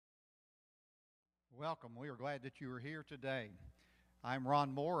Welcome. We are glad that you are here today. I'm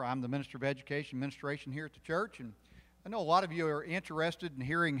Ron Moore. I'm the Minister of Education and Administration here at the church, and I know a lot of you are interested in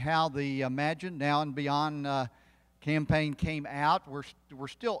hearing how the Imagine Now and Beyond campaign came out. We're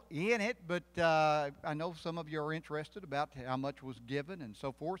still in it, but I know some of you are interested about how much was given and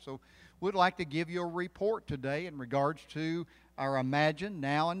so forth. So we'd like to give you a report today in regards to our Imagine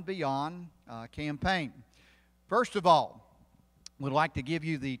Now and Beyond campaign. First of all, we'd like to give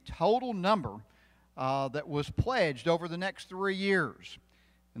you the total number that was pledged over the next 3 years.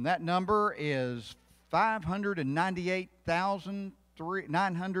 And that number is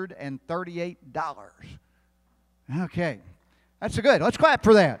 $598,938. Okay, that's good. Let's clap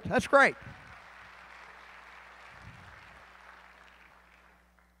for that. That's great.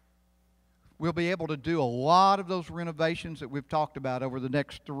 We'll be able to do a lot of those renovations that we've talked about over the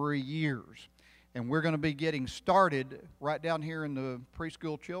next 3 years. And we're going to be getting started right down here in the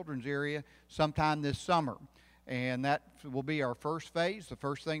preschool children's area sometime this summer. And that will be our first phase, the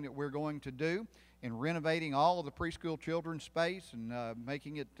first thing that we're going to do in renovating all of the preschool children's space and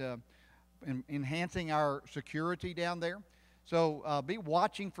making it, enhancing our security down there. So be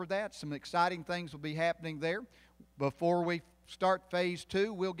watching for that. Some exciting things will be happening there. Before we start phase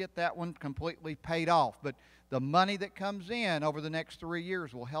 2, we'll get that one completely paid off. But the money that comes in over the next 3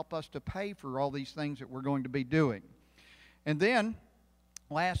 years will help us to pay for all these things that we're going to be doing. And then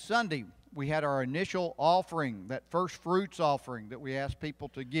last Sunday, we had our initial offering, that first fruits offering that we asked people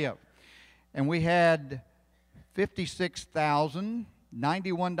to give. And we had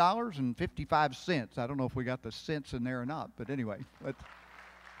 $56,091.55. I don't know if we got the cents in there or not, but anyway.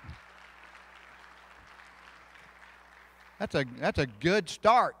 That's a good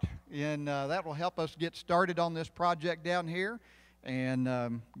start, and that will help us get started on this project down here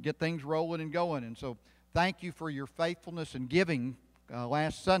and get things rolling and going. And so thank you for your faithfulness in giving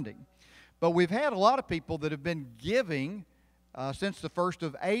last Sunday. But we've had a lot of people that have been giving since the 1st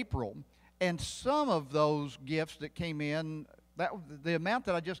of April, and some of those gifts that came in, the amount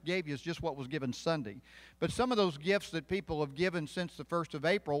that I just gave you is just what was given Sunday. But some of those gifts that people have given since the 1st of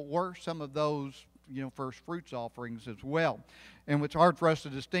April were some of those first fruits offerings as well. And it's hard for us to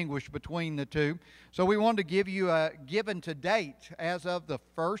distinguish between the two. So we wanted to give you a given to date as of the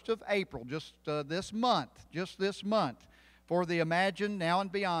 1st of April, just this month, for the Imagine Now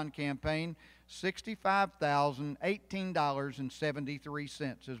and Beyond campaign,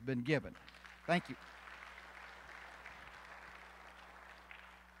 $65,018.73 has been given. Thank you.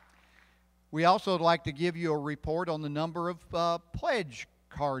 We also would like to give you a report on the number of pledge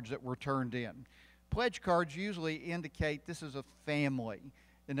cards that were turned in. Pledge cards usually indicate this is a family.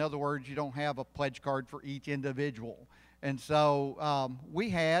 In other words, you don't have a pledge card for each individual. And so we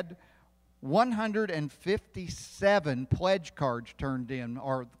had 157 pledge cards turned in,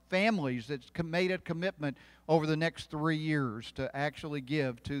 or families that made a commitment over the next 3 years to actually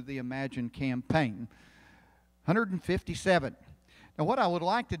give to the Imagine campaign. 157. Now what I would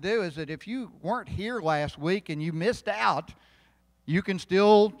like to do is that if you weren't here last week and you missed out, you can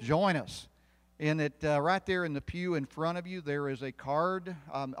still join us. And right there in the pew in front of you, there is a card,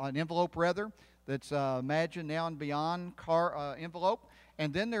 an envelope rather, that's Imagine Now and Beyond envelope.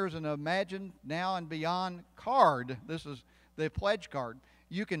 And then there's an Imagine Now and Beyond card. This is the pledge card.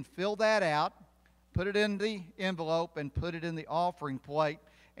 You can fill that out, put it in the envelope, and put it in the offering plate,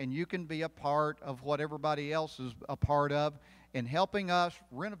 and you can be a part of what everybody else is a part of in helping us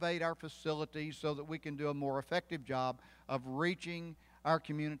renovate our facilities so that we can do a more effective job of reaching our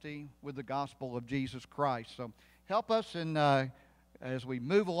community with the gospel of Jesus Christ. So help us as we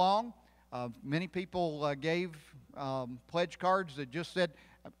move along. Many people gave pledge cards that just said,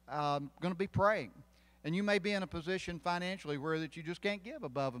 I'm going to be praying. And you may be in a position financially where that you just can't give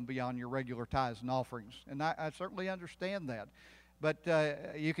above and beyond your regular tithes and offerings. And I certainly understand that. But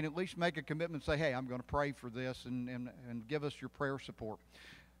you can at least make a commitment and say, hey, I'm going to pray for this and give us your prayer support.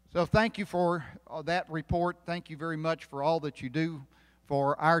 So thank you for that report. Thank you very much for all that you do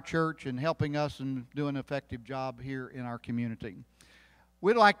for our church and helping us and doing an effective job here in our community.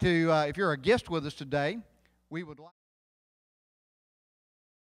 We'd like to, if you're a guest with us today, we would like